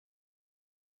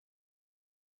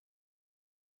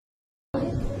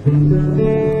So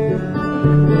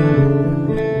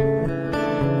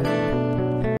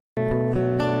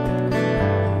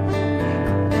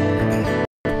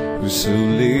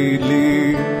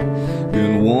lately,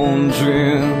 been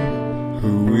wondering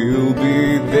who will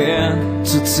be there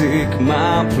to take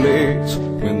my place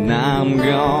when I'm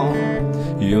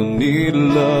gone. You'll need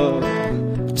love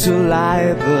to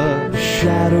light the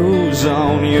shadows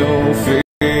on your face.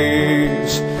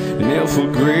 And if a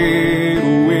great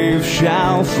wave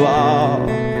shall fall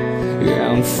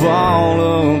and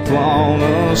fall upon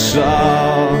us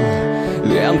all,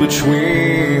 then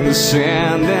between the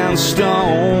sand and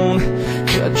stone,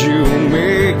 could you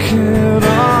make it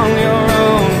on your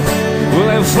own?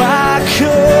 Well, if I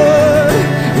could,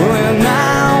 then I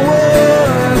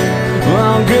would.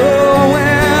 I'll go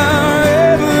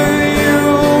wherever you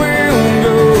will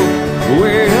go,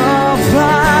 way up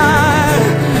high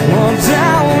or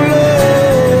down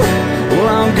low. Well,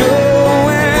 I'll go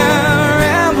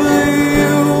wherever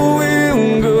you will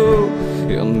go,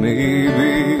 and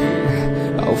maybe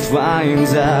I'll find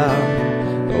out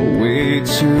a way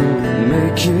to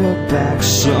make it back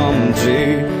someday,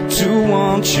 to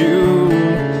want you,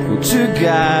 to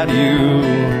guide you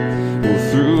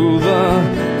through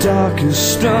the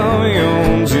darkest of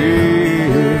your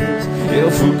days.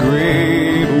 If a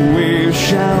great wave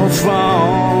shall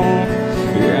fall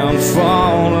and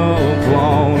fall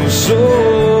upon us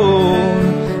all,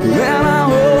 then I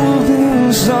hope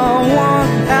there's someone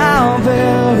out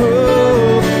there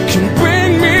who can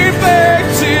bring me back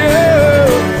to you.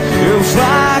 If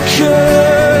I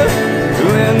could,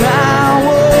 then I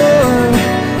would.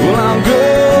 Well, I'll go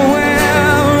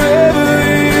wherever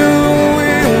you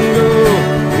will go,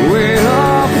 way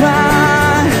up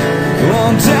high or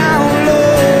down low.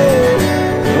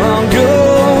 I'll go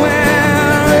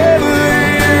wherever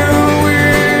you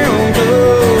will go.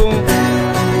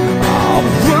 I'll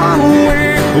run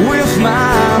away with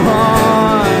my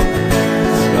heart.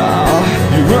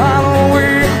 You run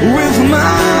away with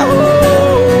my home.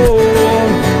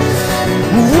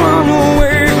 Run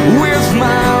away with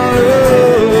my love.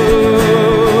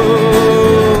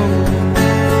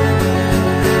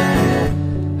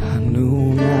 I know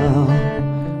now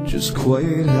just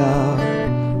quite how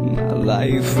my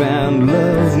life and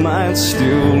love might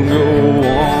still go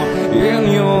on. In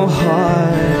your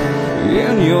heart,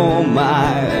 in your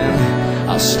mind,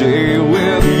 I'll stay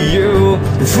with you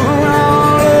for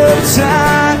all of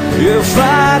time. If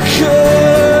I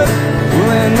could,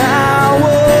 then I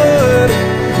would.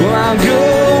 Well, I'll go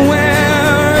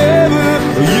wherever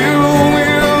you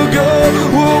will go,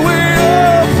 way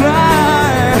up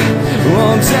high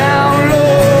or down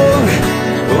low.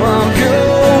 I'll go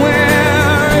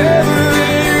wherever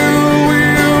you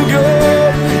will go.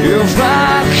 If I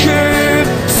could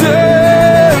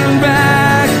turn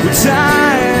back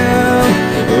time,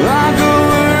 I'll go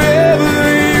wherever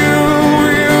you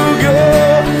will go.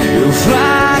 If I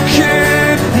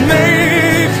could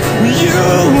make you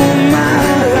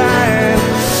mine,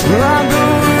 I'll go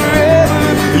wherever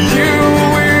you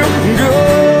will go.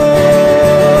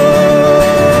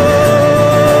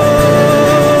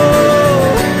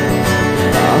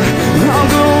 I'll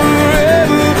go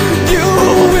wherever you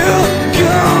will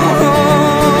go.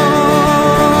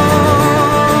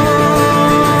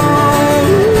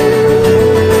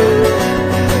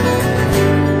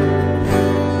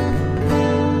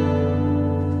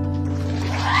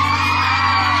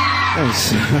 Thanks.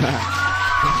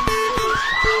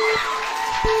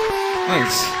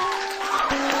 Thanks.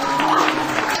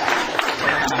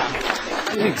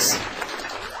 Thanks.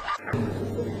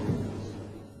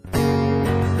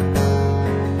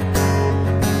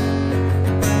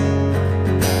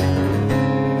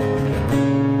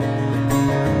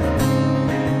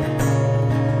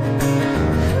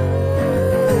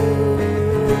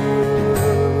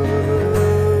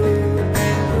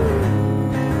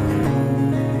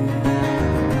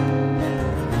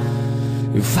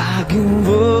 If I give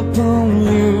up on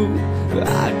you, I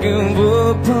give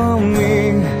up on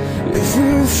me. If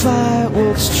we fight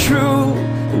what's true,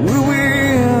 will we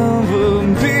ever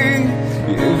be?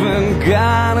 Even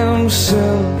God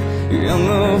himself, in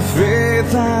the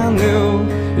faith I knew,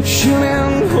 it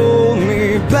shouldn't hold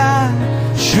me back,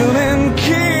 shouldn't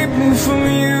keep me from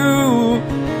you.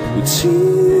 It teaches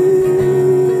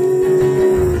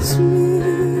me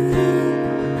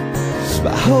just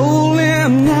by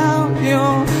holding out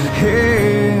your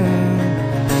hand.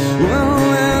 Well,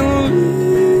 and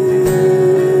leave.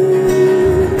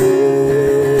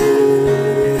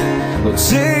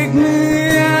 Take me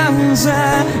as I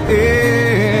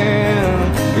am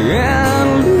and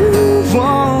live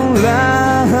all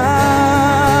lives.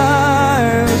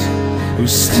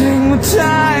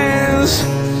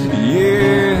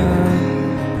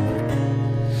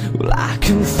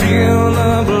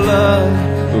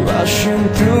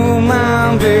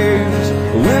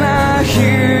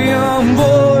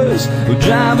 is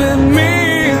driving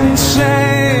me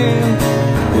insane.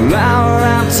 Well, hour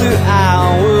after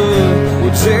hour,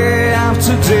 well, day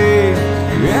after day,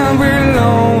 every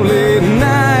lonely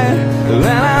night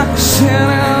that I sit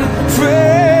and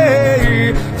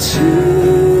pray to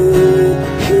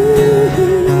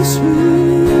kiss me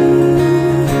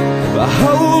by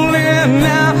holding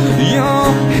out your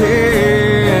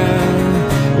hand.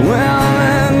 Well,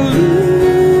 and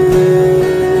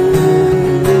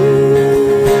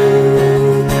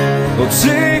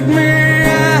take me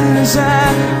as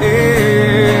I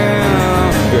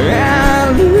am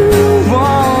and live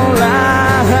all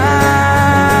life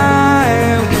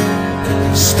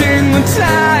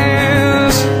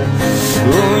stigmatized.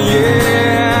 Oh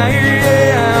yeah,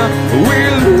 yeah. We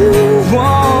live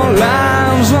all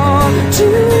lives on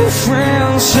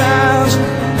different sides,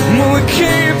 but we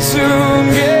keep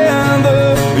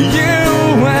together, you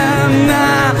and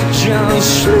I.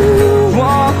 Just live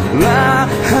all lives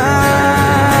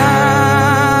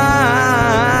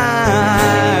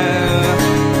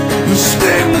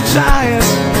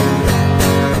stigmatized.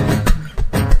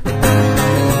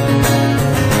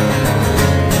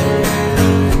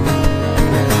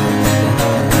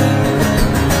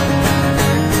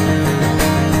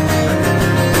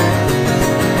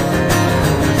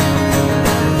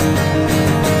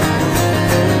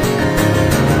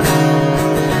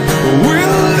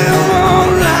 We'll live our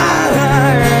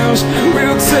lives,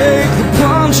 we'll take the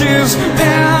punches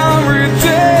every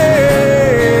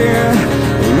day.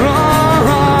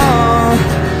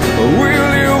 We'll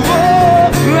live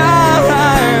our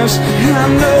lives, I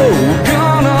know we're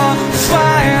gonna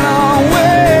find our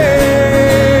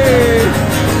way.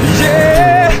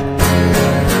 Yeah,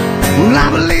 well, I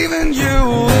believe in you.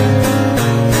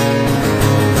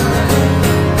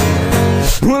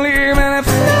 Well, even if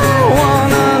no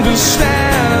one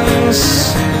understands,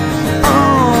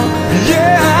 oh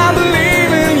yeah, I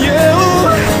believe in you.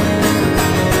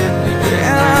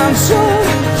 And I'm so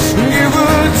give a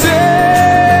damn.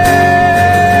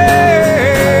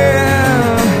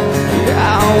 I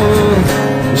will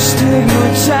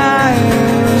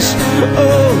stigmatize.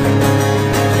 Oh,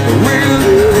 we